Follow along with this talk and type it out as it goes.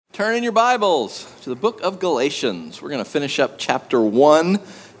turn in your Bibles to the book of Galatians. We're going to finish up chapter 1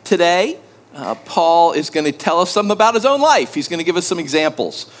 today. Paul is going to tell us something about his own life. He's going to give us some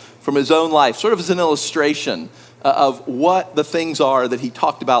examples from his own life, sort of as an illustration of what the things are that he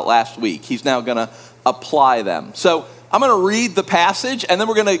talked about last week. He's now going to apply them. So I'm going to read the passage, and then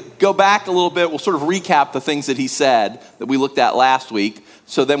we're going to go back a little bit. We'll sort of recap the things that he said that we looked at last week,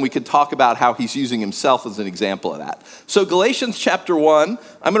 so then we can talk about how he's using himself as an example of that. So Galatians chapter 1,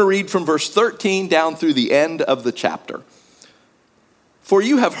 I'm going to read from verse 13 down through the end of the chapter. For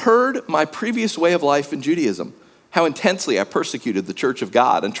you have heard my previous way of life in Judaism, how intensely I persecuted the church of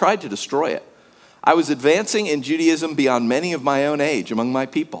God and tried to destroy it. I was advancing in Judaism beyond many of my own age among my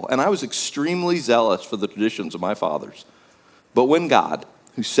people, and I was extremely zealous for the traditions of my fathers. But when God,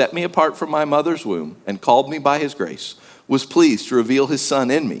 who set me apart from my mother's womb and called me by his grace, was pleased to reveal his Son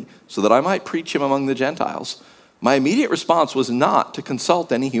in me so that I might preach him among the Gentiles, my immediate response was not to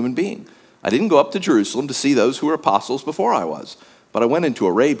consult any human being. I didn't go up to Jerusalem to see those who were apostles before I was, but I went into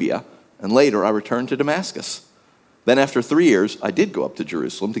Arabia, and later I returned to Damascus. Then after 3 years, I did go up to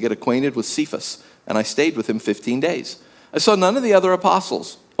Jerusalem to get acquainted with Cephas, and I stayed with him 15 days. I saw none of the other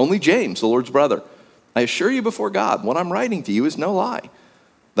apostles, only James, the Lord's brother. I assure you before God, what I'm writing to you is no lie.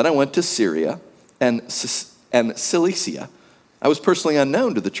 Then I went to Syria and Cilicia. I was personally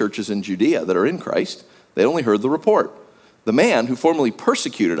unknown to the churches in Judea that are in Christ. They only heard the report. The man who formerly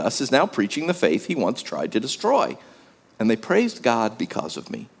persecuted us is now preaching the faith he once tried to destroy. And they praised God because of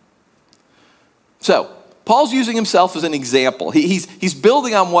me. So, Paul's using himself as an example. He's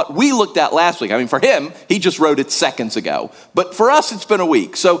building on what we looked at last week. I mean, for him, he just wrote it seconds ago. But for us, it's been a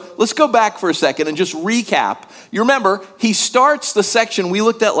week. So let's go back for a second and just recap. You remember, he starts the section we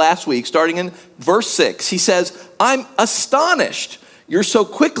looked at last week, starting in verse 6. He says, I'm astonished you're so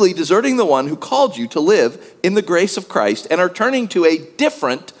quickly deserting the one who called you to live in the grace of Christ and are turning to a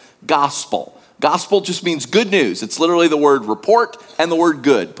different gospel. Gospel just means good news. It's literally the word report and the word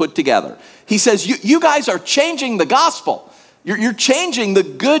good put together. He says, you guys are changing the gospel. You're changing the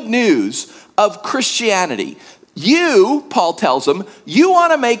good news of Christianity. You, Paul tells them, you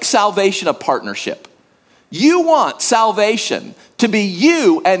want to make salvation a partnership. You want salvation to be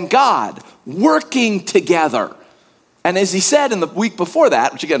you and God working together. And as he said in the week before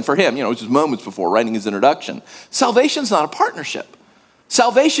that, which again for him, it was just moments before writing his introduction, salvation's not a partnership.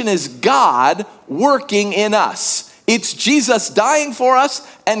 Salvation is God working in us. It's Jesus dying for us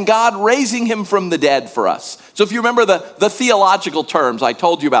and God raising him from the dead for us. So if you remember the theological terms I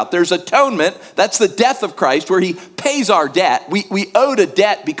told you about, there's atonement, that's the death of Christ where he pays our debt. We owed a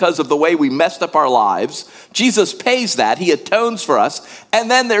debt because of the way we messed up our lives. Jesus pays that, he atones for us. And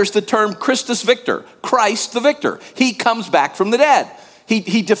then there's the term Christus Victor, Christ the victor. He comes back from the dead.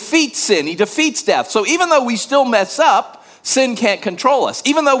 He defeats sin, he defeats death. So even though we still mess up, sin can't control us.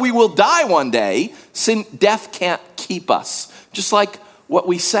 Even though we will die one day, death can't keep us. Just like what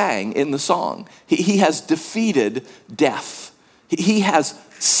we sang in the song. He has defeated death. He has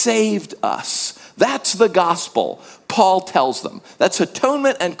saved us. That's the gospel, Paul tells them. That's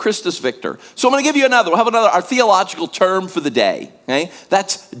atonement and Christus Victor. So I'm going to give you another. We'll have our theological term for the day. Okay?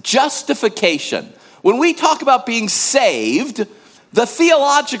 That's justification. When we talk about being saved, the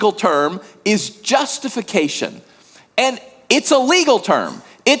theological term is justification. And it's a legal term.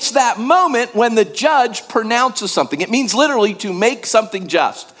 It's that moment when the judge pronounces something. It means literally to make something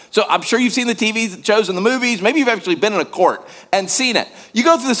just. So I'm sure you've seen the TV shows and the movies. Maybe you've actually been in a court and seen it. You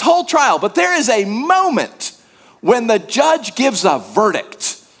go through this whole trial, but there is a moment when the judge gives a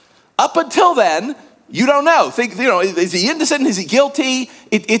verdict. Up until then, you don't know. Is he innocent? Is he guilty?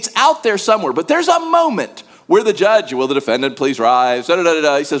 It's out there somewhere. But there's a moment where the judge, will the defendant please rise?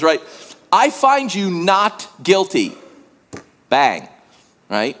 He says, right, I find you not guilty. Bang,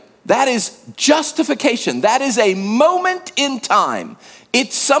 right? That is justification. That is a moment in time.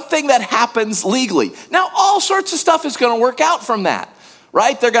 It's something that happens legally. Now, all sorts of stuff is going to work out from that,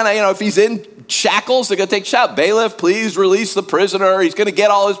 right? They're going to, if he's in shackles, they're going to take shout, bailiff, please release the prisoner. He's going to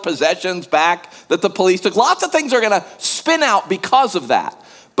get all his possessions back that the police took. Lots of things are going to spin out because of that.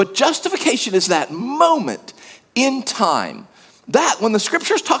 But justification is that moment in time. That, when the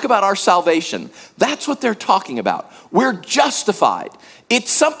scriptures talk about our salvation, that's what they're talking about. We're justified. It's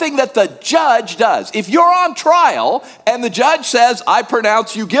something that the judge does. If you're on trial and the judge says, I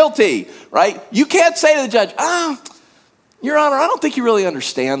pronounce you guilty, right? You can't say to the judge, Your Honor, I don't think you really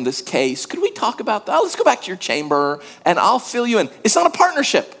understand this case. Could we talk about that? Let's go back to your chamber and I'll fill you in. It's not a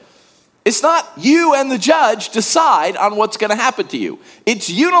partnership. It's not you and the judge decide on what's going to happen to you. It's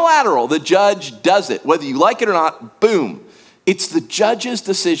unilateral. The judge does it. Whether you like it or not, boom. It's the judge's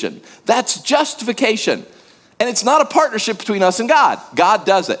decision. That's justification. And it's not a partnership between us and God. God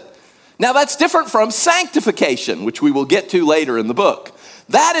does it. Now that's different from sanctification, which we will get to later in the book.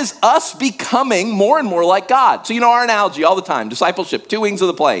 That is us becoming more and more like God. So our analogy all the time, discipleship, two wings of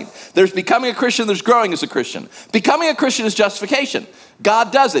the plane. There's becoming a Christian, there's growing as a Christian. Becoming a Christian is justification.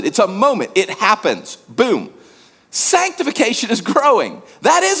 God does it. It's a moment. It happens. Boom. Sanctification is growing.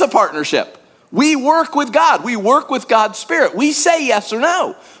 That is a partnership. We work with God. We work with God's Spirit. We say yes or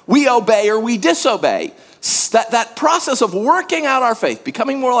no. We obey or we disobey. That process of working out our faith,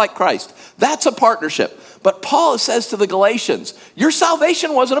 becoming more like Christ, that's a partnership. But Paul says to the Galatians, your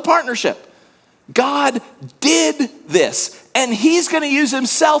salvation wasn't a partnership. God did this, and he's going to use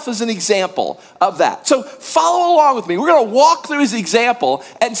himself as an example of that. So follow along with me. We're going to walk through his example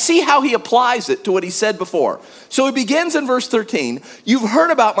and see how he applies it to what he said before. So he begins in verse 13. You've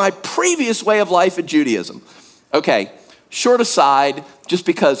heard about my previous way of life in Judaism. Okay, short aside, just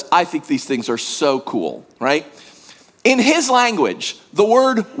because I think these things are so cool, right? In his language, the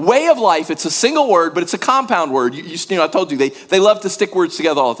word way of life, it's a single word, but it's a compound word. I told you, they love to stick words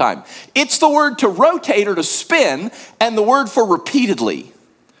together all the time. It's the word to rotate or to spin, and the word for repeatedly.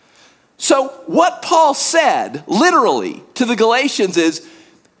 So what Paul said, literally, to the Galatians is,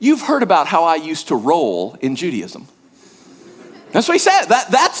 you've heard about how I used to roll in Judaism. That's what he said.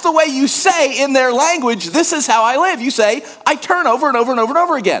 That's the way you say in their language, this is how I live. You say, I turn over and over and over and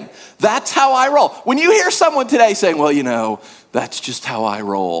over again. That's how I roll. When you hear someone today saying, well, that's just how I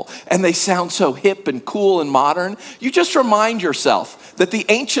roll, and they sound so hip and cool and modern, you just remind yourself that the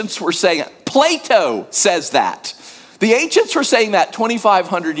ancients were saying it. Plato says that. The ancients were saying that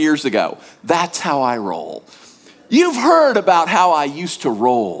 2,500 years ago. That's how I roll. You've heard about how I used to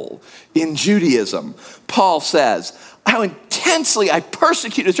roll in Judaism. Paul says, how intensely I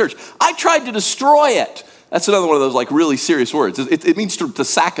persecuted the church. I tried to destroy it. That's another one of those really serious words. It means to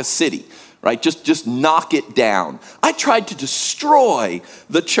sack a city, right? Just knock it down. I tried to destroy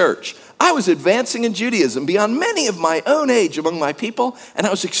the church. I was advancing in Judaism beyond many of my own age among my people, and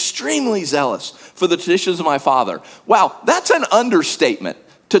I was extremely zealous for the traditions of my father. Wow, that's an understatement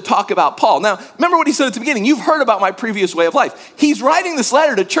to talk about Paul. Now, remember what he said at the beginning. You've heard about my previous way of life. He's writing this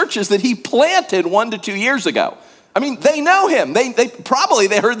letter to churches that he planted 1 to 2 years ago. I mean, they know him. They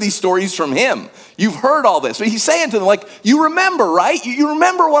heard these stories from him. You've heard all this. But he's saying to them, you remember, right? You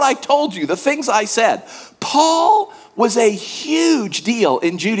remember what I told you, the things I said. Paul was a huge deal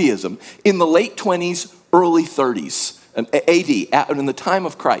in Judaism in the late 20s, early 30s, AD, in the time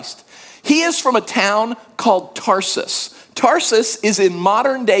of Christ. He is from a town called Tarsus. Tarsus is in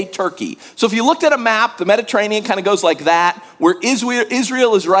modern day Turkey. So if you looked at a map, the Mediterranean kind of goes like that, where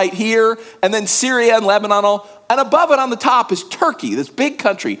Israel is right here, and then Syria and Lebanon, and above it on the top is Turkey, this big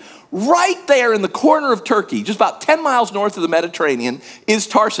country. Right there in the corner of Turkey, just about 10 miles north of the Mediterranean, is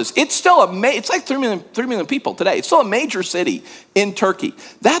Tarsus. It's still it's like 3 million people today. It's still a major city in Turkey.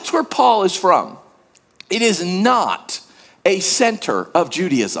 That's where Paul is from. It is not a center of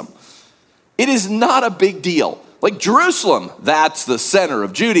Judaism. It is not a big deal. Like Jerusalem, that's the center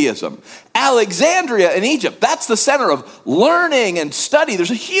of Judaism. Alexandria in Egypt, that's the center of learning and study.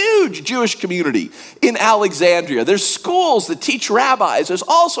 There's a huge Jewish community in Alexandria. There's schools that teach rabbis. There's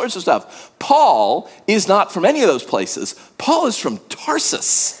all sorts of stuff. Paul is not from any of those places. Paul is from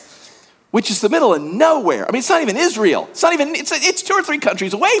Tarsus, which is the middle of nowhere. I mean, it's not even Israel. It's 2 or 3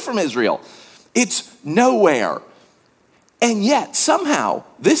 countries away from Israel. It's nowhere. And yet, somehow,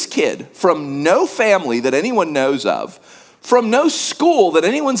 this kid from no family that anyone knows of, from no school that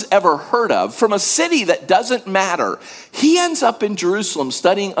anyone's ever heard of, from a city that doesn't matter, he ends up in Jerusalem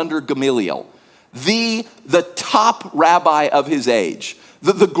studying under Gamaliel, the top rabbi of his age,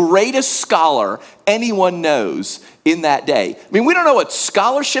 the greatest scholar anyone knows in that day. I mean, we don't know what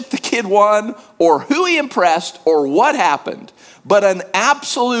scholarship the kid won or who he impressed or what happened, but an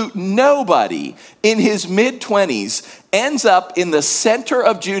absolute nobody in his mid-20s ends up in the center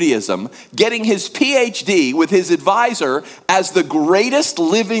of Judaism, getting his PhD with his advisor as the greatest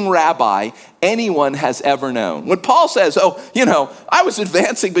living rabbi anyone has ever known. When Paul says, I was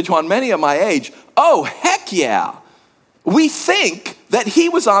advancing beyond many of my age, oh, heck yeah. We think that he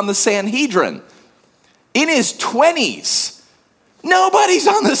was on the Sanhedrin in his 20s. Nobody's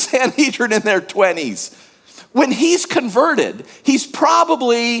on the Sanhedrin in their 20s. When he's converted, he's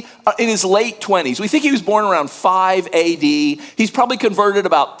probably in his late 20s. We think he was born around 5 AD. He's probably converted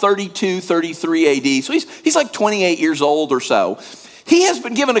about 32, 33 AD. So he's like 28 years old or so. He has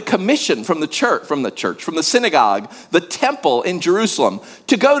been given a commission from the synagogue, the temple in Jerusalem,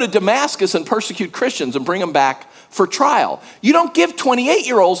 to go to Damascus and persecute Christians and bring them back for trial. You don't give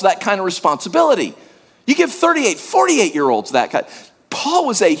 28-year-olds that kind of responsibility. You give 38, 48-year-olds that kind. Paul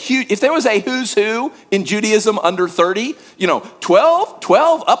was if there was a who's who in Judaism under 30,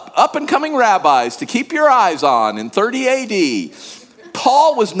 12 up and coming rabbis to keep your eyes on in 30 AD.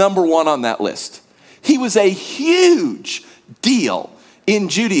 Paul was number one on that list. He was a huge deal in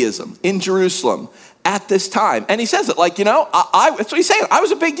Judaism, in Jerusalem at this time. And he says it like, that's what he's saying. I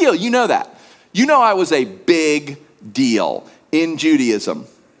was a big deal. You know that. You know I was a big deal in Judaism.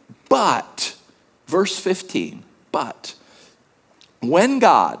 But, verse 15, but when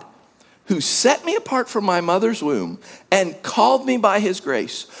God, who set me apart from my mother's womb and called me by his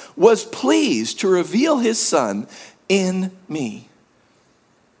grace, was pleased to reveal his son in me.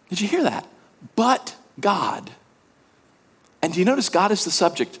 Did you hear that? But God. And do you notice God is the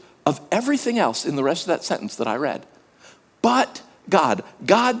subject of everything else in the rest of that sentence that I read? But God.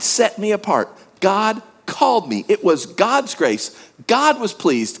 God set me apart. God called me. It was God's grace. God was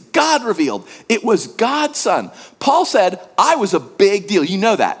pleased. God revealed. It was God's son. Paul said, I was a big deal. You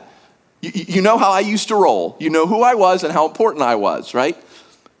know that. You know how I used to roll. You know who I was and how important I was, right?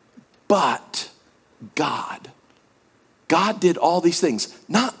 But God. God did all these things,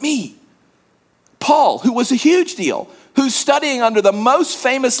 not me. Paul, who was a huge deal, who's studying under the most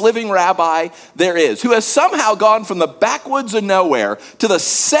famous living rabbi there is, who has somehow gone from the backwoods of nowhere to the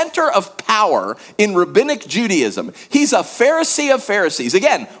center of power in rabbinic Judaism. He's a Pharisee of Pharisees.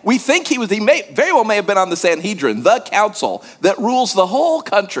 Again, we think he very well may have been on the Sanhedrin, the council that rules the whole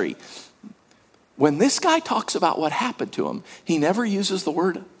country. When this guy talks about what happened to him, he never uses the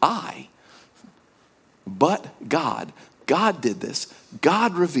word I, but God. God did this.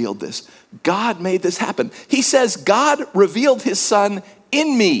 God revealed this. God made this happen. He says God revealed his son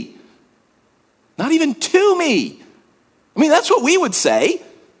in me, not even to me. I mean, that's what we would say,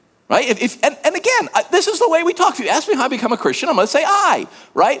 right? And again, this is the way we talk. If you ask me how I become a Christian, I'm going to say I,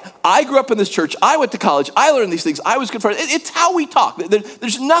 right? I grew up in this church. I went to college. I learned these things. I was good for it. It's how we talk.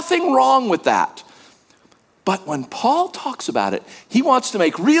 There's nothing wrong with that. But when Paul talks about it, he wants to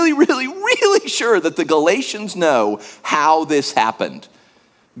make really, really, really sure that the Galatians know how this happened.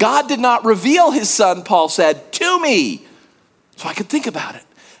 God did not reveal his son, Paul said, to me, so I could think about it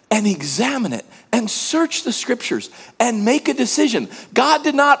and examine it and search the scriptures and make a decision. God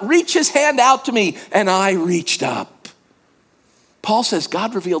did not reach his hand out to me and I reached up. Paul says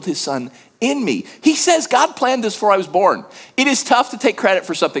God revealed his son in me. He says God planned this before I was born. It is tough to take credit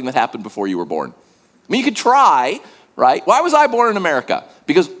for something that happened before you were born. I mean, you could try, right? Why was I born in America?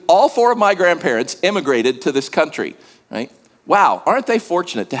 Because all four of my grandparents immigrated to this country, right? Wow, aren't they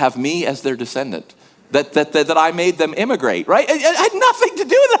fortunate to have me as their descendant? That I made them immigrate, right? It had nothing to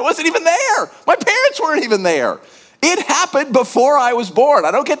do with it. I wasn't even there. My parents weren't even there. It happened before I was born.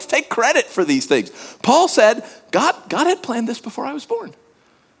 I don't get to take credit for these things. Paul said, God had planned this before I was born.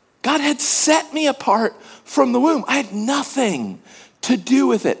 God had set me apart from the womb. I had nothing to do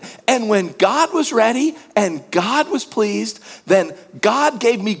with it. And when God was ready and God was pleased, then God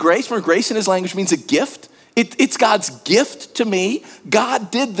gave me grace. Remember, grace in his language means a gift. It's God's gift to me. God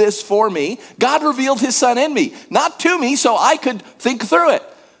did this for me. God revealed his son in me, not to me so I could think through it.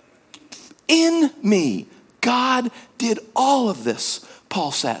 In me, God did all of this,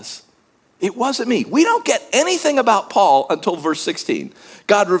 Paul says. It wasn't me. We don't get anything about Paul until verse 16.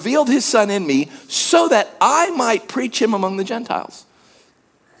 God revealed his son in me so that I might preach him among the Gentiles.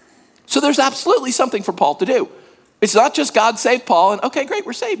 So there's absolutely something for Paul to do. It's not just God saved Paul and okay, great,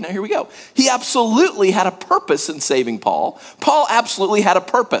 we're saved, now here we go. He absolutely had a purpose in saving Paul. Paul absolutely had a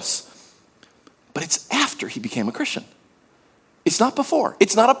purpose. But it's after he became a Christian. It's not before.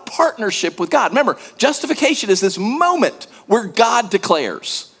 It's not a partnership with God. Remember, justification is this moment where God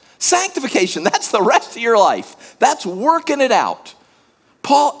declares. Sanctification, that's the rest of your life. That's working it out.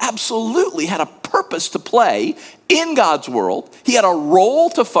 Paul absolutely had a purpose to play in God's world. He had a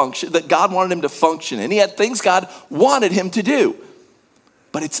role to function that God wanted him to function in. He had things God wanted him to do.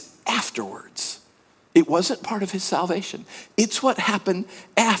 But it's afterwards. It wasn't part of his salvation. It's what happened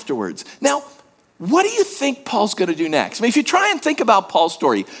afterwards. Now, what do you think Paul's going to do next? I mean, if you try and think about Paul's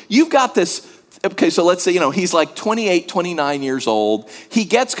story, you've got this. Okay, so let's say, he's like 28, 29 years old. He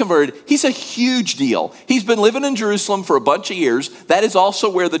gets converted. He's a huge deal. He's been living in Jerusalem for a bunch of years. That is also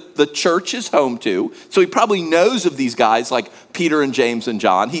where the church is home to. So he probably knows of these guys like Peter and James and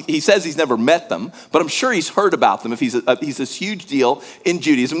John. He says he's never met them, but I'm sure he's heard about them if he's this huge deal in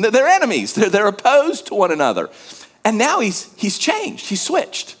Judaism. They're enemies. They're opposed to one another. And now he's changed. He's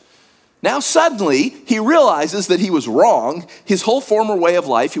switched. Now suddenly he realizes that he was wrong. His whole former way of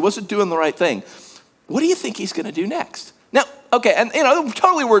life, he wasn't doing the right thing. What do you think he's going to do next? Now, okay, and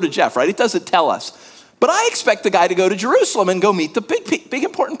totally word of Jeff, right? It doesn't tell us. But I expect the guy to go to Jerusalem and go meet the big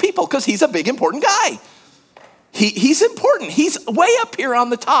important people because he's a big important guy. He's important. He's way up here on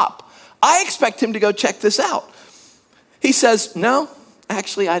the top. I expect him to go check this out. He says, no,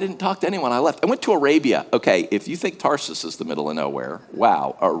 actually, I didn't talk to anyone. I left. I went to Arabia. Okay, if you think Tarsus is the middle of nowhere,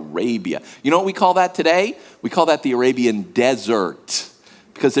 wow, Arabia. You know what we call that today? We call that the Arabian desert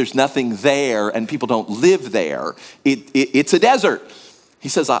because there's nothing there and people don't live there. It's a desert. He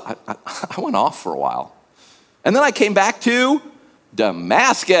says, I went off for a while. And then I came back to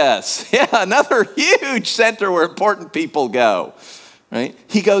Damascus. Yeah, another huge center where important people go, right?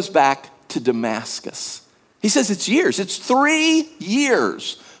 He goes back to Damascus. He says it's years. It's 3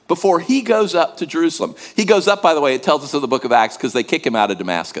 years before he goes up to Jerusalem. He goes up, by the way, it tells us in the book of Acts, because they kick him out of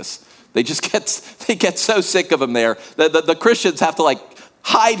Damascus. They get so sick of him there. The Christians have to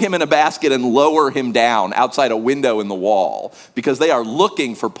hide him in a basket and lower him down outside a window in the wall because they are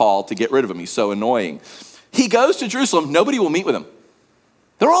looking for Paul to get rid of him. He's so annoying. He goes to Jerusalem. Nobody will meet with him.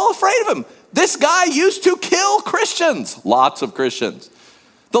 They're all afraid of him. This guy used to kill Christians. Lots of Christians.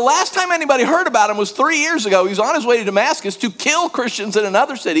 The last time anybody heard about him was 3 years ago. He was on his way to Damascus to kill Christians in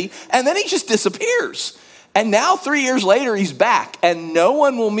another city, and then he just disappears. And now 3 years later, he's back, and no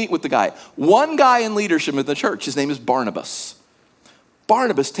one will meet with the guy. One guy in leadership in the church, his name is Barnabas.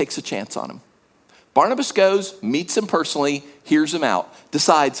 Barnabas takes a chance on him. Barnabas goes, meets him personally, hears him out,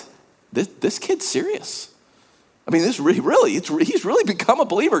 decides, this kid's serious. I mean, he's really become a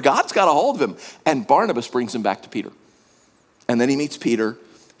believer. God's got a hold of him. And Barnabas brings him back to Peter. And then he meets Peter.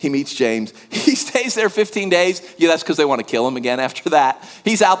 He meets James. He stays there 15 days. Yeah, that's because they want to kill him again after that.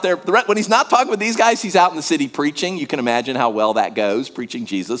 He's out there. When he's not talking with these guys, he's out in the city preaching. You can imagine how well that goes, preaching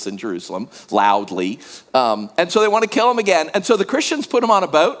Jesus in Jerusalem loudly. And so they want to kill him again. And so the Christians put him on a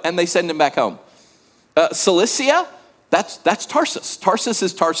boat and they send him back home. Cilicia, that's Tarsus. Tarsus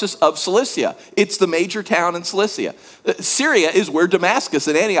is Tarsus of Cilicia. It's the major town in Cilicia. Syria is where Damascus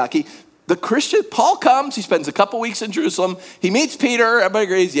and Antioch. Paul comes, he spends a couple weeks in Jerusalem, he meets Peter, everybody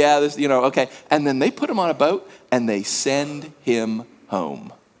agrees, yeah, okay. And then they put him on a boat and they send him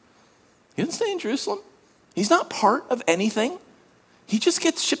home. He doesn't stay in Jerusalem. He's not part of anything. He just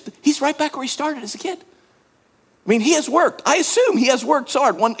gets shipped. He's right back where he started as a kid. I mean, he has worked. I assume he has worked so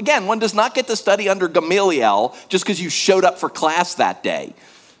hard. One does not get to study under Gamaliel just because you showed up for class that day.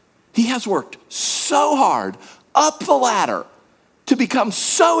 He has worked so hard up the ladder to become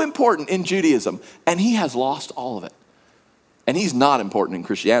so important in Judaism, and he has lost all of it. And he's not important in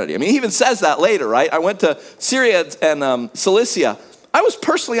Christianity. I mean, he even says that later, right? I went to Syria and Cilicia. I was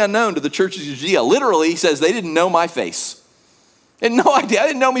personally unknown to the churches of Judea. Literally, he says, they didn't know my face. They had no idea. They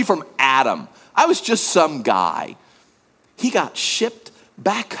didn't know me from Adam. I was just some guy. He got shipped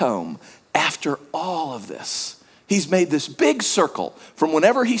back home after all of this. He's made this big circle from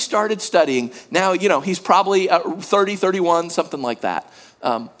whenever he started studying. Now, he's probably 30, 31, something like that.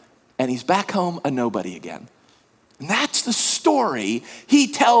 And he's back home a nobody again. And that's the story he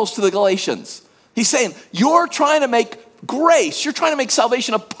tells to the Galatians. He's saying, you're trying to make grace, you're trying to make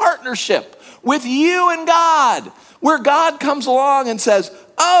salvation a partnership with you and God, where God comes along and says,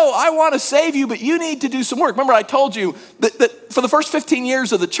 oh, I want to save you, but you need to do some work. Remember, I told you that for the first 15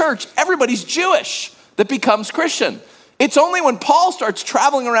 years of the church, everybody's Jewish that becomes Christian. It's only when Paul starts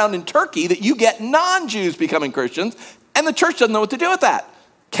traveling around in Turkey that you get non-Jews becoming Christians, and the church doesn't know what to do with that.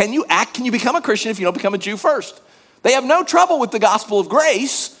 Can you become a Christian if you don't become a Jew first? They have no trouble with the gospel of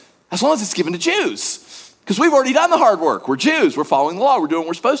grace as long as it's given to Jews, because we've already done the hard work. We're Jews. We're following the law. We're doing what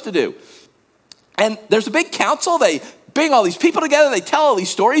we're supposed to do. And there's a big council. They bring all these people together. They tell all these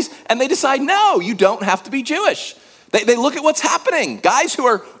stories, and they decide, no, you don't have to be Jewish. They look at what's happening. Guys who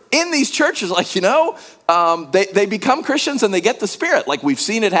are in these churches, they become Christians and they get the Spirit. Like, we've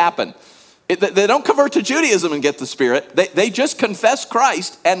seen it happen. They don't convert to Judaism and get the Spirit. They just confess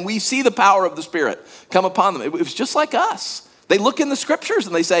Christ, and we see the power of the Spirit come upon them. It was just like us. They look in the scriptures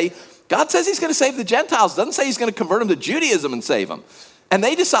and they say, God says he's going to save the Gentiles. Doesn't say he's going to convert them to Judaism and save them. And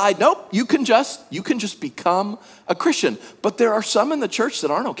they decide, nope, you can just become a Christian. But there are some in the church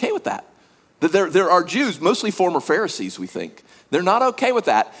that aren't okay with that. There are Jews, mostly former Pharisees, we think. They're not okay with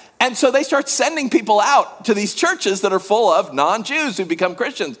that. And so they start sending people out to these churches that are full of non-Jews who become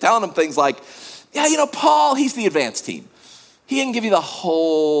Christians, telling them things like, yeah, Paul, he's the advanced team. He didn't give you the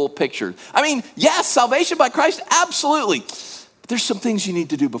whole picture. I mean, yes, salvation by Christ, absolutely. But there's some things you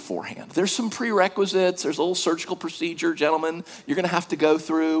need to do beforehand. There's some prerequisites. There's a little surgical procedure, gentlemen, you're going to have to go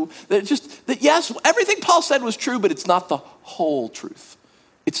through. Yes, everything Paul said was true, but it's not the whole truth.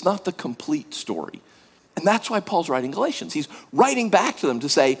 It's not the complete story. And that's why Paul's writing Galatians. He's writing back to them to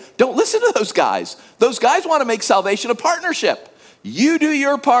say, don't listen to those guys. Those guys want to make salvation a partnership. You do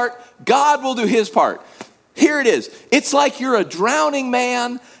your part, God will do his part. Here it is. It's like you're a drowning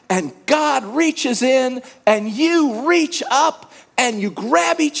man and God reaches in and you reach up and you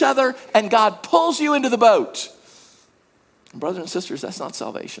grab each other and God pulls you into the boat. Brothers and sisters, that's not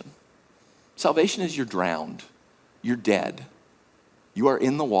salvation. Salvation is you're drowned. You're dead. You are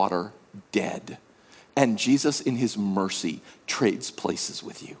in the water, dead. And Jesus, in his mercy, trades places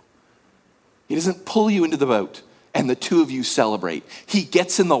with you. He doesn't pull you into the boat and the two of you celebrate. He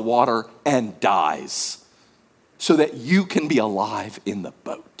gets in the water and dies so that you can be alive in the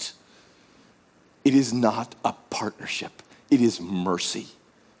boat. It is not a partnership. It is mercy.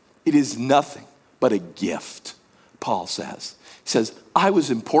 It is nothing but a gift, Paul says. He says, I was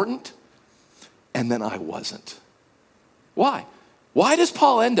important and then I wasn't. Why? Why does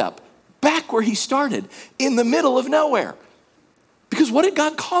Paul end up back where he started, in the middle of nowhere? Because what did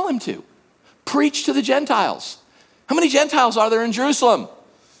God call him to? Preach to the Gentiles. How many Gentiles are there in Jerusalem?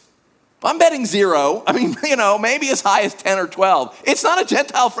 I'm betting 0. I mean, maybe as high as 10 or 12. It's not a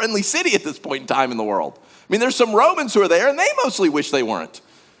Gentile-friendly city at this point in time in the world. I mean, there's some Romans who are there, and they mostly wish they weren't.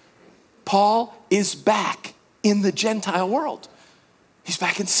 Paul is back in the Gentile world. He's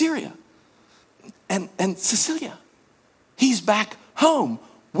back in Syria and Sicilia. He's back home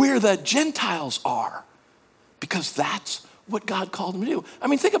where the Gentiles are, because that's what God called him to do. I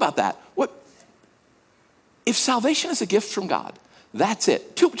mean, think about that. If salvation is a gift from God, that's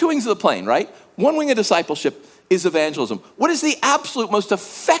it. Two wings of the plane, right? One wing of discipleship is evangelism. What is the absolute most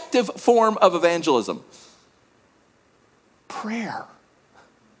effective form of evangelism? Prayer.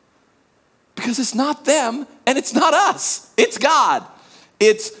 Because it's not them and it's not us. It's God.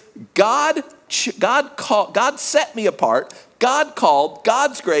 It's God set me apart. God called,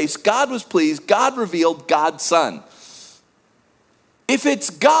 God's grace, God was pleased, God revealed, God's Son. If it's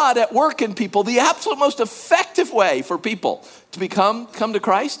God at work in people, the absolute most effective way for people to come to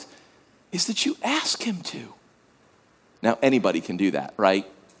Christ is that you ask him to. Now, anybody can do that, right?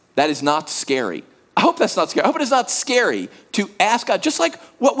 That is not scary. I hope that's not scary. I hope it is not scary to ask God, just like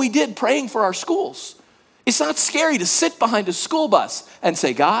what we did praying for our schools. It's not scary to sit behind a school bus and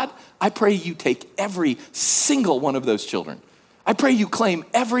say, God, I pray you take every single one of those children. I pray you claim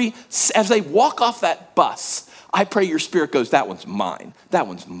as they walk off that bus, I pray your spirit goes, that one's mine, that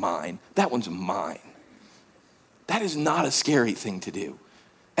one's mine, that one's mine. That is not a scary thing to do.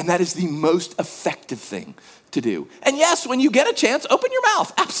 And that is the most effective thing to do. And yes, when you get a chance, open your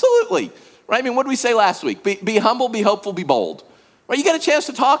mouth, absolutely. Right? I mean, what did we say last week? Be humble, be hopeful, be bold. Right? You get a chance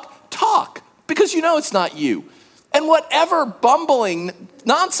to talk, because you know it's not you. And whatever bumbling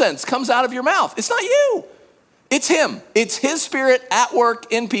nonsense comes out of your mouth, it's not you. It's him. It's his spirit at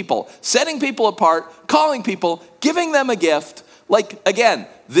work in people, setting people apart, calling people, giving them a gift. Like, again,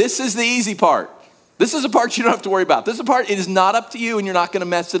 this is the easy part. This is a part you don't have to worry about. This is a part, it is not up to you and you're not going to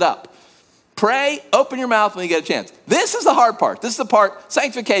mess it up. Pray, open your mouth when you get a chance. This is the hard part. This is the part,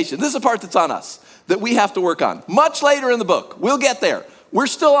 sanctification. This is the part that's on us that we have to work on. Much later in the book. We'll get there. We're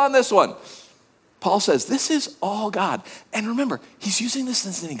still on this one. Paul says, this is all God. And remember, he's using this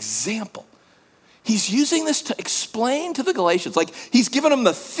as an example. He's using this to explain to the Galatians, like he's given them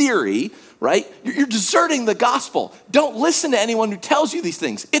the theory, right? You're deserting the gospel. Don't listen to anyone who tells you these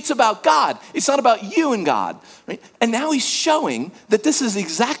things. It's about God. It's not about you and God, right? And now he's showing that this is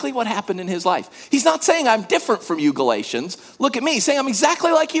exactly what happened in his life. He's not saying I'm different from you, Galatians. Look at me. He's saying I'm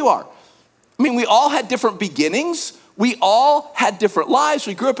exactly like you are. I mean, we all had different beginnings. We all had different lives.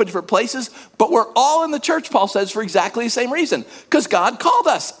 We grew up in different places, but we're all in the church, Paul says, for exactly the same reason. Because God called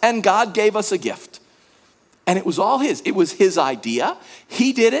us and God gave us a gift. And it was all his. It was his idea.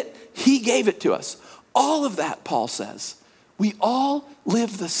 He did it. He gave it to us. All of that, Paul says, we all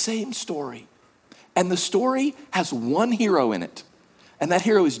live the same story. And the story has one hero in it. And that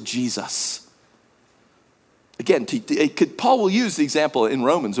hero is Jesus. Again, Paul will use the example in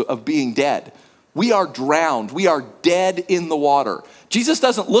Romans of being dead. We are drowned. We are dead in the water. Jesus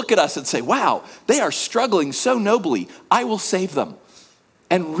doesn't look at us and say, wow, they are struggling so nobly. I will save them.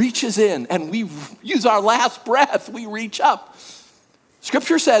 And reaches in and we use our last breath. We reach up.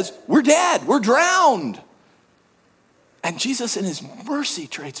 Scripture says we're dead. We're drowned. And Jesus in his mercy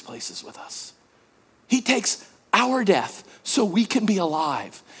trades places with us. He takes our death so we can be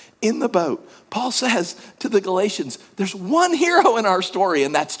alive in the boat. Paul says to the Galatians, there's one hero in our story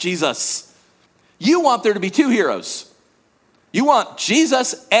and that's Jesus. You want there to be two heroes. You want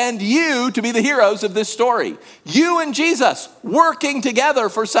Jesus and you to be the heroes of this story. You and Jesus working together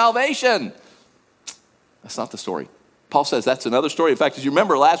for salvation. That's not the story. Paul says that's another story. In fact, as you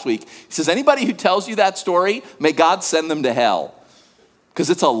remember last week, he says anybody who tells you that story, may God send them to hell. Because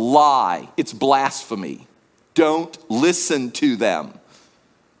it's a lie. It's blasphemy. Don't listen to them.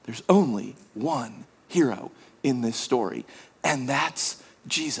 There's only one hero in this story, and that's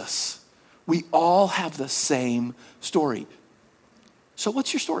Jesus. We all have the same story. So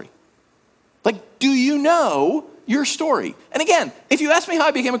what's your story? Like, do you know your story? And again, if you ask me how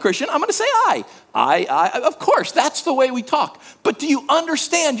I became a Christian, I'm going to say I, of course, that's the way we talk. But do you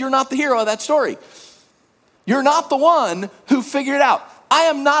understand you're not the hero of that story? You're not the one who figured it out. I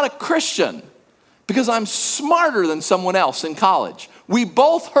am not a Christian because I'm smarter than someone else in college. We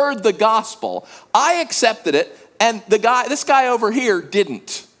both heard the gospel. I accepted it, and this guy over here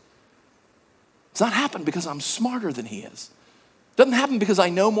didn't. It's not happened because I'm smarter than he is. It doesn't happen because I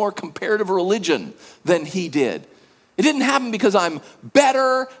know more comparative religion than he did. It didn't happen because I'm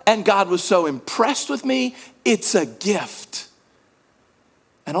better and God was so impressed with me. It's a gift.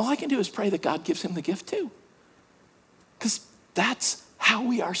 And all I can do is pray that God gives him the gift too. Because that's how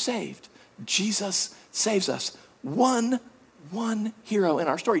we are saved. Jesus saves us. One hero in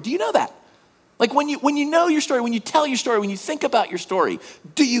our story. Do you know that? Like when you know your story, when you tell your story, when you think about your story,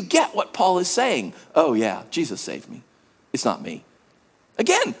 do you get what Paul is saying? Oh yeah, Jesus saved me. It's not me.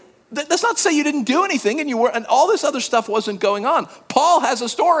 Again, that's not to say you didn't do anything and all this other stuff wasn't going on. Paul has a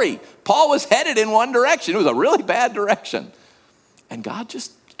story. Paul was headed in one direction. It was a really bad direction. And God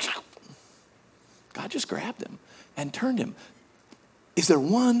just grabbed him and turned him. Is there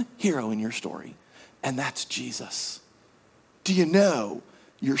one hero in your story? And that's Jesus. Do you know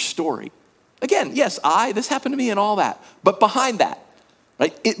your story? Again, yes, this happened to me and all that. But behind that,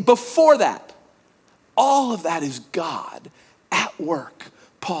 right, before that, all of that is God at work,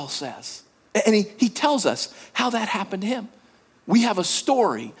 Paul says. And he tells us how that happened to him. We have a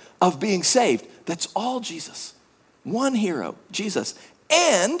story of being saved. That's all Jesus. One hero, Jesus.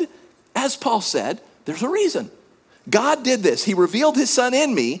 And as Paul said, there's a reason. God did this. He revealed his son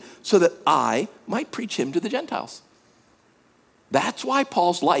in me so that I might preach him to the Gentiles. That's why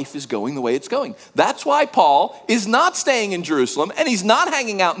Paul's life is going the way it's going. That's why Paul is not staying in Jerusalem, and he's not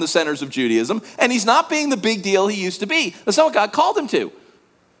hanging out in the centers of Judaism, and he's not being the big deal he used to be. That's not what God called him to.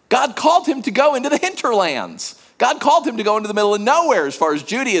 God called him to go into the hinterlands. God called him to go into the middle of nowhere as far as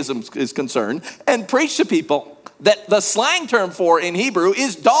Judaism is concerned and preach to people that the slang term for in Hebrew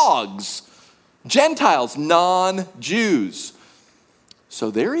is dogs. Gentiles, non-Jews. So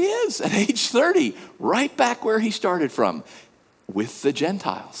there he is at age 30, right back where he started from, with the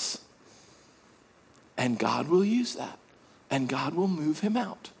Gentiles. And God will use that. And God will move him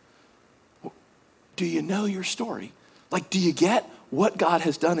out. Do you know your story? Like, do you get what God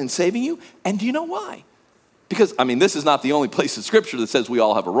has done in saving you? And do you know why? Because, this is not the only place in Scripture that says we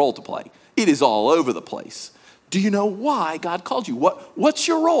all have a role to play. It is all over the place. Do you know why God called you? What's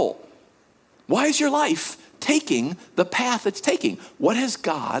your role? Why is your life taking the path it's taking? What has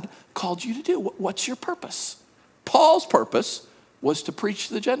God called you to do? What's your purpose? Paul's purpose was to preach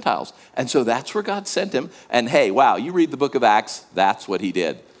to the Gentiles. And so that's where God sent him. And hey, wow, you read the book of Acts, that's what he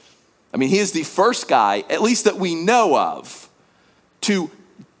did. He is the first guy, at least that we know of, to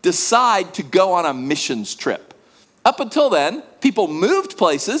decide to go on a missions trip. Up until then, people moved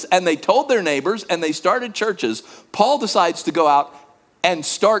places and they told their neighbors and they started churches. Paul decides to go out and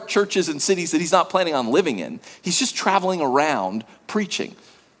start churches in cities that he's not planning on living in. He's just traveling around preaching.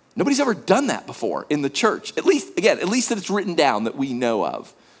 Nobody's ever done that before in the church. At least that it's written down that we know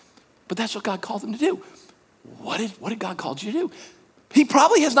of. But that's what God called him to do. What did God call you to do? He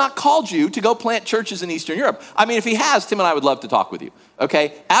probably has not called you to go plant churches in Eastern Europe. If he has, Tim and I would love to talk with you.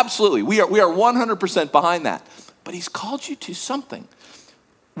 Okay? Absolutely. We are 100% behind that. But he's called you to something.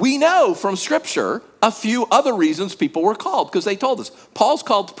 We know from Scripture a few other reasons people were called because they told us. Paul's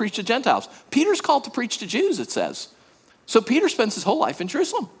called to preach to Gentiles. Peter's called to preach to Jews, it says. So Peter spends his whole life in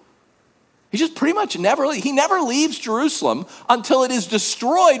Jerusalem. He just pretty much never leaves Jerusalem until it is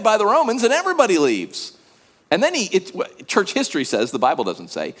destroyed by the Romans and everybody leaves. And then church history says, the Bible doesn't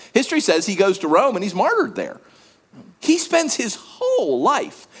say, history says he goes to Rome and he's martyred there. He spends his whole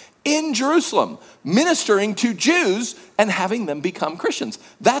life in Jerusalem ministering to Jews and having them become Christians.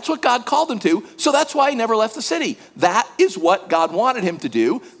 That's what God called him to, so that's why he never left the city. That is what God wanted him to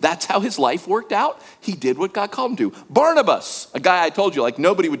do. That's how his life worked out. He did what God called him to. Barnabas, a guy I told you, like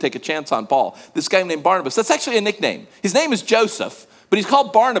nobody would take a chance on Paul. This guy named Barnabas, that's actually a nickname. His name is Joseph, but he's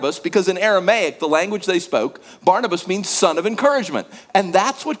called Barnabas because in Aramaic, the language they spoke, Barnabas means son of encouragement. And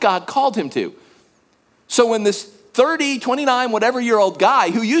that's what God called him to. So when this 30, 29, whatever-year-old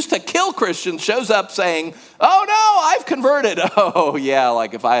guy who used to kill Christians shows up saying, oh no, I've converted. Oh yeah,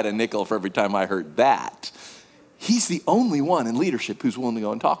 like if I had a nickel for every time I heard that. He's the only one in leadership who's willing to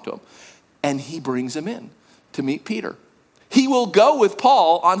go and talk to him. And he brings him in to meet Peter. He will go with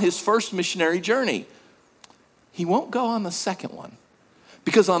Paul on his first missionary journey. He won't go on the second one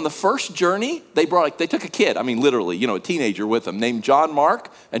Because on the first journey, they took a kid, literally, a teenager with them named John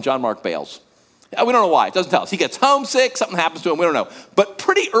Mark, and John Mark bails. We don't know why, it doesn't tell us. He gets homesick, something happens to him, we don't know. But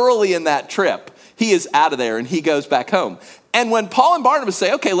pretty early in that trip, he is out of there and he goes back home. And when Paul and Barnabas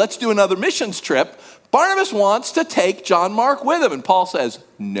say, okay, let's do another missions trip, Barnabas wants to take John Mark with him. And Paul says,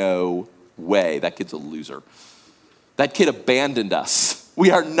 no way, that kid's a loser. That kid abandoned us.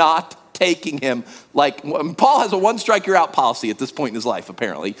 We are not taking him. Paul has a one strike you're out policy at this point in his life,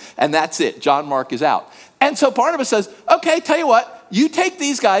 apparently, and that's it. John Mark is out. And so Barnabas says, okay, tell you what, you take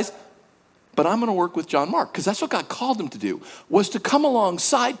these guys, but I'm going to work with John Mark, because that's what God called him to do, was to come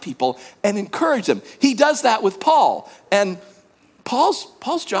alongside people and encourage them. He does that with Paul, and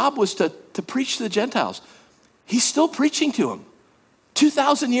Paul's job was to preach to the Gentiles. He's still preaching to them.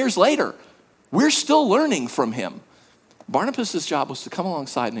 2,000 years later, we're still learning from him. Barnabas' job was to come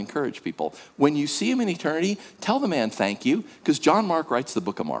alongside and encourage people. When you see him in eternity, tell the man thank you, because John Mark writes the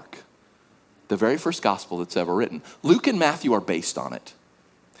book of Mark, the very first gospel that's ever written. Luke and Matthew are based on it.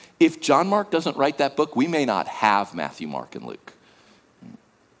 If John Mark doesn't write that book, we may not have Matthew, Mark, and Luke.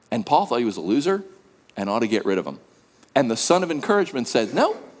 And Paul thought he was a loser and ought to get rid of him. And the son of encouragement said,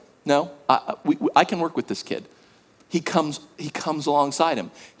 no, I can work with this kid. He comes alongside him.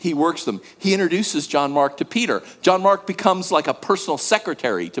 He works them. He introduces John Mark to Peter. John Mark becomes like a personal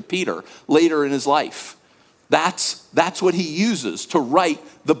secretary to Peter later in his life. That's what he uses to write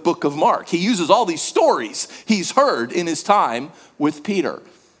the book of Mark. He uses all these stories he's heard in his time with Peter.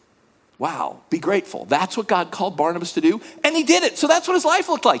 Wow, be grateful. That's what God called Barnabas to do, and he did it. So that's what his life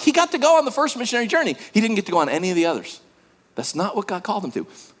looked like. He got to go on the first missionary journey. He didn't get to go on any of the others. That's not what God called him to.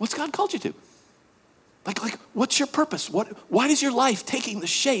 What's God called you to? Like, what's your purpose? Why is your life taking the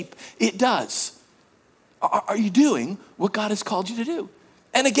shape it does? Are you doing what God has called you to do?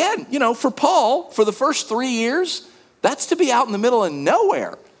 And again, for Paul, for the first 3 years, that's to be out in the middle of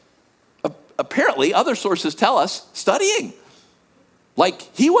nowhere. Apparently, other sources tell us, studying. Like,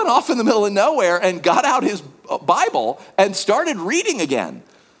 he went off in the middle of nowhere and got out his Bible and started reading again.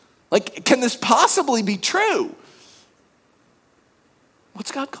 Like, can this possibly be true?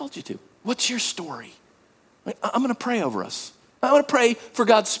 What's God called you to? What's your story? I'm going to pray over us. I'm going to pray for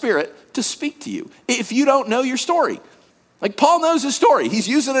God's Spirit to speak to you. If you don't know your story, like Paul knows his story. He's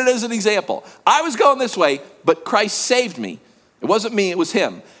using it as an example. I was going this way, but Christ saved me. It wasn't me, it was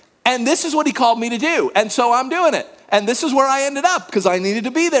him. And this is what he called me to do. And so I'm doing it. And this is where I ended up because I needed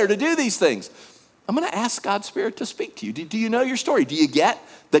to be there to do these things. I'm going to ask God's Spirit to speak to you. Do you know your story? Do you get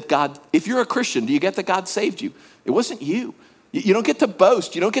that God, if you're a Christian, do you get that God saved you? It wasn't you. You don't get to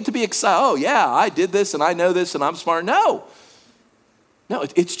boast. You don't get to be excited. Oh, yeah, I did this and I know this and I'm smart. No,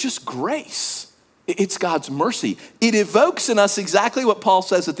 it's just grace. It's God's mercy. It evokes in us exactly what Paul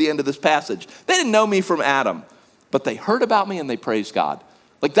says at the end of this passage. They didn't know me from Adam, but they heard about me and they praised God.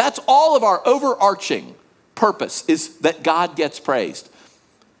 Like that's all of our overarching purpose is that God gets praised.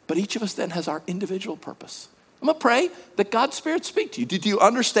 But each of us then has our individual purpose. I'm going to pray that God's Spirit speak to you. Did you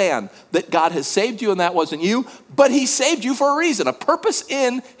understand that God has saved you and that wasn't you? But he saved you for a reason, a purpose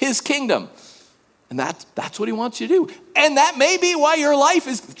in his kingdom. And that's what he wants you to do. And that may be why your life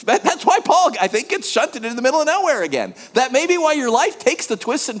is, that's why Paul, I think, gets shunted into the middle of nowhere again. That may be why your life takes the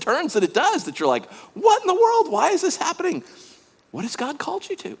twists and turns that it does, that you're like, what in the world? Why is this happening? What has God called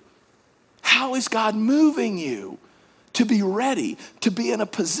you to? How is God moving you to be ready, to be in a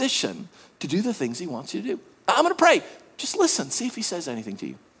position to do the things he wants you to do? I'm going to pray. Just listen. See if he says anything to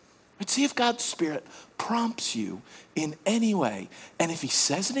you. But see if God's Spirit prompts you in any way. And if he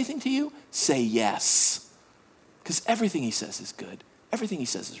says anything to you, say yes. Because everything he says is good. Everything he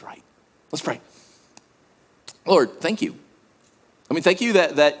says is right. Let's pray. Lord, thank you. Thank you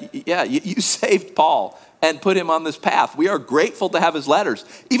that you saved Paul and put him on this path. We are grateful to have his letters,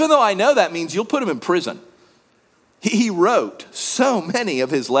 even though I know that means you'll put him in prison. He wrote so many of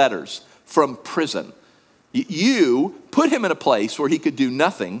his letters from prison. You put him in a place where he could do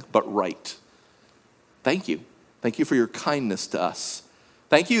nothing but write. Thank you. Thank you for your kindness to us.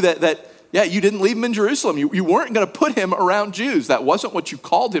 Thank you that you didn't leave him in Jerusalem. You weren't going to put him around Jews. That wasn't what you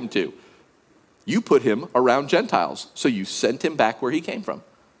called him to. You put him around Gentiles. So you sent him back where he came from.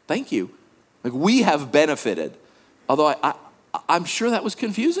 Thank you. Like we have benefited. Although I'm sure that was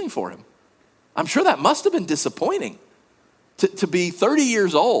confusing for him. I'm sure that must have been disappointing to be 30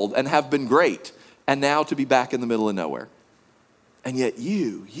 years old and have been great. And now to be back in the middle of nowhere. And yet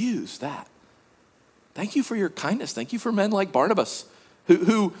you use that. Thank you for your kindness. Thank you for men like Barnabas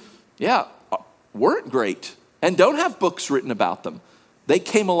who weren't great and don't have books written about them. They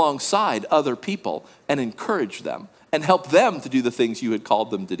came alongside other people and encouraged them and helped them to do the things you had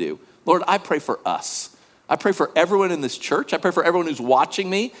called them to do. Lord, I pray for us. I pray for everyone in this church. I pray for everyone who's watching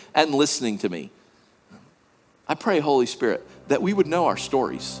me and listening to me. I pray, Holy Spirit, that we would know our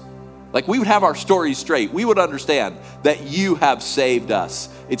stories. Like we would have our stories straight. We would understand that you have saved us.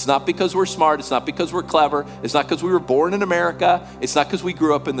 It's not because we're smart. It's not because we're clever. It's not because we were born in America. It's not because we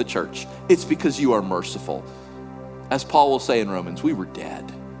grew up in the church. It's because you are merciful. As Paul will say in Romans, we were dead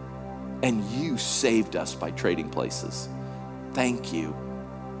and you saved us by trading places. Thank you.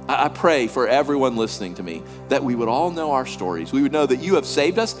 I pray for everyone listening to me that we would all know our stories. We would know that you have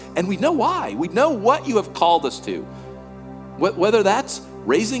saved us and we know why. We know what you have called us to. Whether that's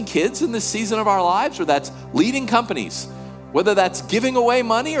raising kids in this season of our lives or that's leading companies, whether that's giving away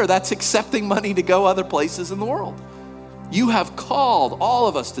money or that's accepting money to go other places in the world. You have called all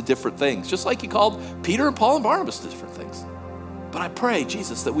of us to different things, just like you called Peter and Paul and Barnabas to different things. But I pray,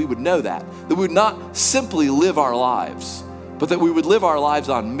 Jesus, that we would know that we would not simply live our lives, but that we would live our lives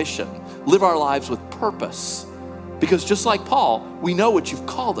on mission, live our lives with purpose. Because just like Paul, we know what you've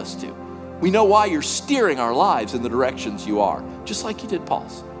called us to. We know why you're steering our lives in the directions you are, just like you did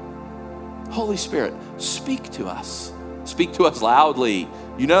Paul's. Holy Spirit, speak to us. Speak to us loudly.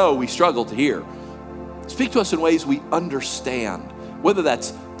 You know we struggle to hear. Speak to us in ways we understand, whether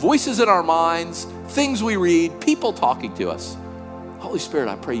that's voices in our minds, things we read, people talking to us. Holy Spirit,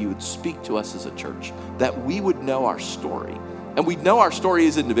 I pray you would speak to us as a church, that we would know our story. And we'd know our story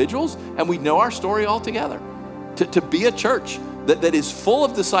as individuals, and we'd know our story all together. To be a church that is full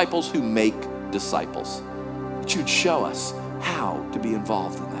of disciples who make disciples. That you'd show us how to be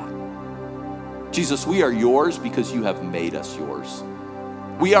involved in that. Jesus, we are yours because you have made us yours.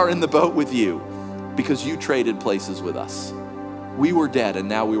 We are in the boat with you because you traded places with us. We were dead and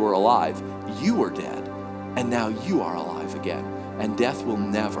now we were alive. You were dead and now you are alive again. And death will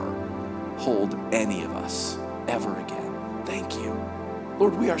never hold any of us ever again. Thank you.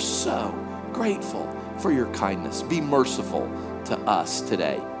 Lord, we are so grateful for your kindness. Be merciful to us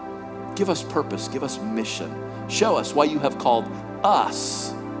today. Give us purpose. Give us mission. Show us why you have called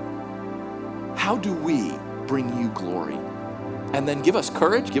us. How do we bring you glory? And then give us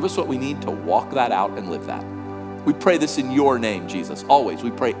courage. Give us what we need to walk that out and live that. We pray this in your name, Jesus. Always.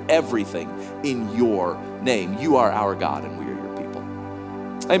 We pray everything in your name. You are our God and we are your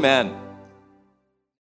people. Amen.